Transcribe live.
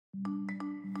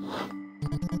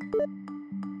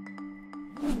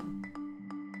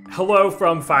Hello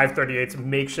from 538's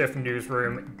makeshift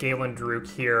newsroom. Galen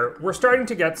here. We're starting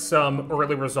to get some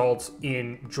early results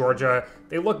in Georgia.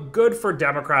 They look good for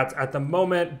Democrats at the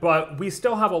moment, but we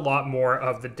still have a lot more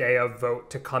of the day of vote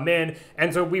to come in,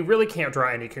 and so we really can't draw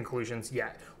any conclusions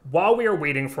yet. While we are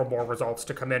waiting for more results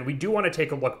to come in, we do want to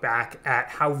take a look back at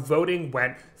how voting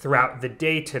went throughout the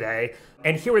day today.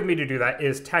 And here with me to do that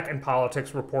is tech and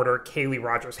politics reporter Kaleigh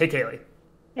Rogers. Hey, Kaleigh.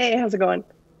 Hey, how's it going?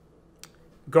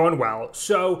 Going well.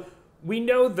 So we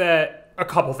know that a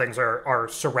couple things are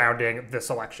surrounding this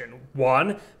election.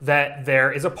 One, that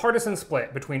there is a partisan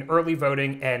split between early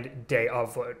voting and day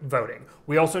of voting.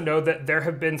 We also know that there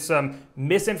have been some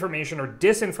misinformation or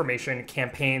disinformation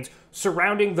campaigns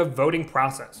surrounding the voting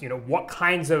process. You know, what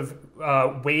kinds of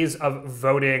ways of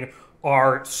voting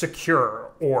are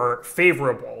secure or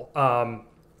favorable?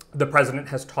 The president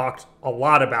has talked a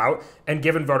lot about and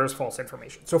given voters false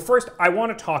information. So first, I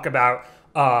want to talk about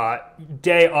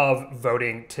day of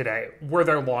voting today. Were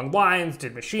there long lines?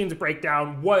 Did machines break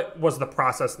down? What was the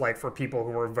process like for people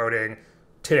who were voting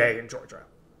today in Georgia?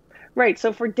 Right.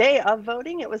 So for day of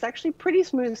voting, it was actually pretty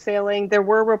smooth sailing. There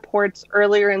were reports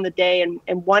earlier in the day in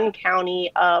one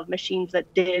county of machines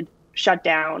that did shut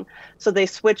down. So they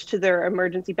switched to their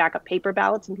emergency backup paper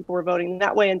ballots, and people were voting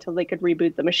that way until they could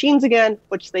reboot the machines again,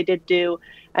 which they did do.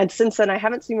 And since then, I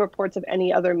haven't seen reports of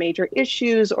any other major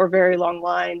issues or very long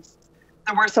lines.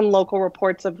 There were some local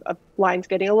reports of lines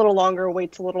getting a little longer,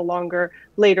 waits a little longer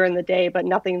later in the day, but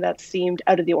nothing that seemed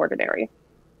out of the ordinary.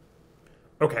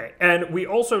 Okay, and we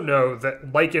also know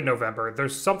that, like in November,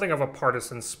 there's something of a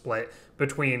partisan split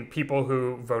between people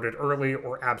who voted early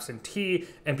or absentee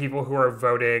and people who are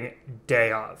voting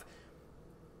day of.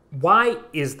 Why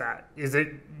is that? Is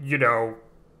it,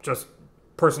 just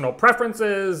personal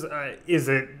preferences? Is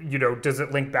it, does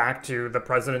it link back to the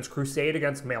president's crusade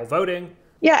against mail voting?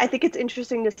 Yeah, I think it's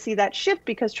interesting to see that shift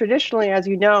because traditionally, as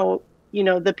you know,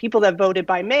 the people that voted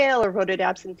by mail or voted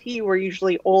absentee were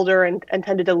usually older and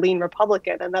tended to lean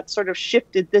Republican. And that sort of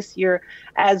shifted this year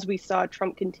as we saw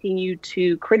Trump continue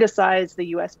to criticize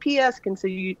the USPS,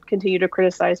 continue to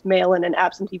criticize mail-in and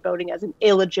absentee voting as an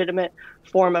illegitimate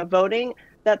form of voting.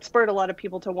 That spurred a lot of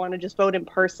people to want to just vote in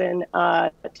person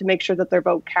to make sure that their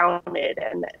vote counted.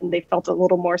 And they felt a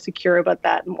little more secure about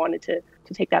that and wanted to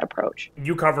take that approach.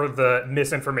 You cover the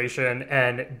misinformation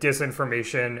and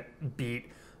disinformation beat.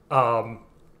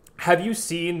 Have you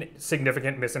seen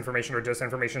significant misinformation or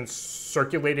disinformation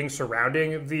circulating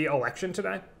surrounding the election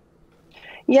today?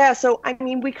 Yeah, so I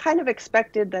mean, we kind of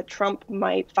expected that Trump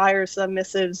might fire some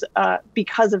missives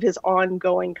because of his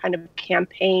ongoing kind of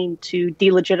campaign to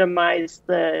delegitimize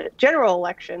the general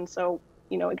election. So,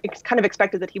 it's kind of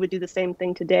expected that he would do the same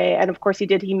thing today. And of course he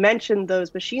did. He mentioned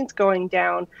those machines going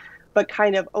down, but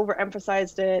kind of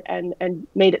overemphasized it and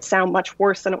made it sound much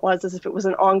worse than it was, as if it was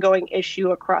an ongoing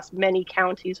issue across many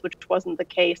counties, which wasn't the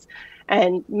case,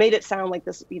 and made it sound like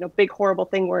this, big, horrible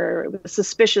thing where it was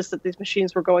suspicious that these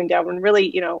machines were going down when really,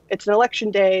 it's an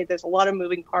election day. There's a lot of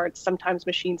moving parts. Sometimes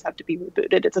machines have to be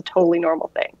rebooted. It's a totally normal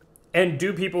thing. And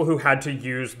do people who had to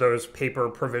use those paper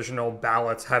provisional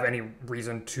ballots have any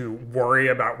reason to worry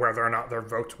about whether or not their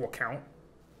votes will count?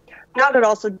 Not at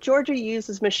all. So Georgia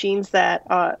uses machines that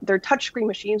they're touchscreen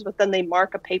machines, but then they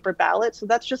mark a paper ballot. So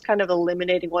that's just kind of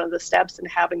eliminating one of the steps and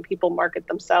having people mark it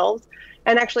themselves.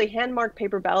 And actually, hand-marked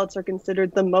paper ballots are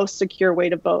considered the most secure way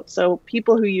to vote. So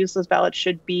people who use those ballots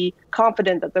should be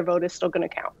confident that their vote is still going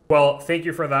to count. Well, thank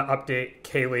you for that update,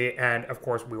 Kaleigh. And of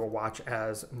course, we will watch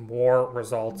as more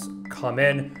results come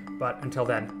in. But until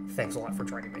then, thanks a lot for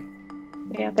joining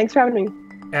me. Yeah, thanks for having me.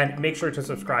 And make sure to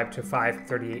subscribe to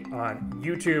 538 on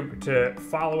YouTube to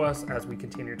follow us as we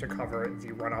continue to cover the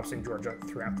runoffs in Georgia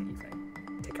throughout the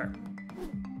evening. Take care.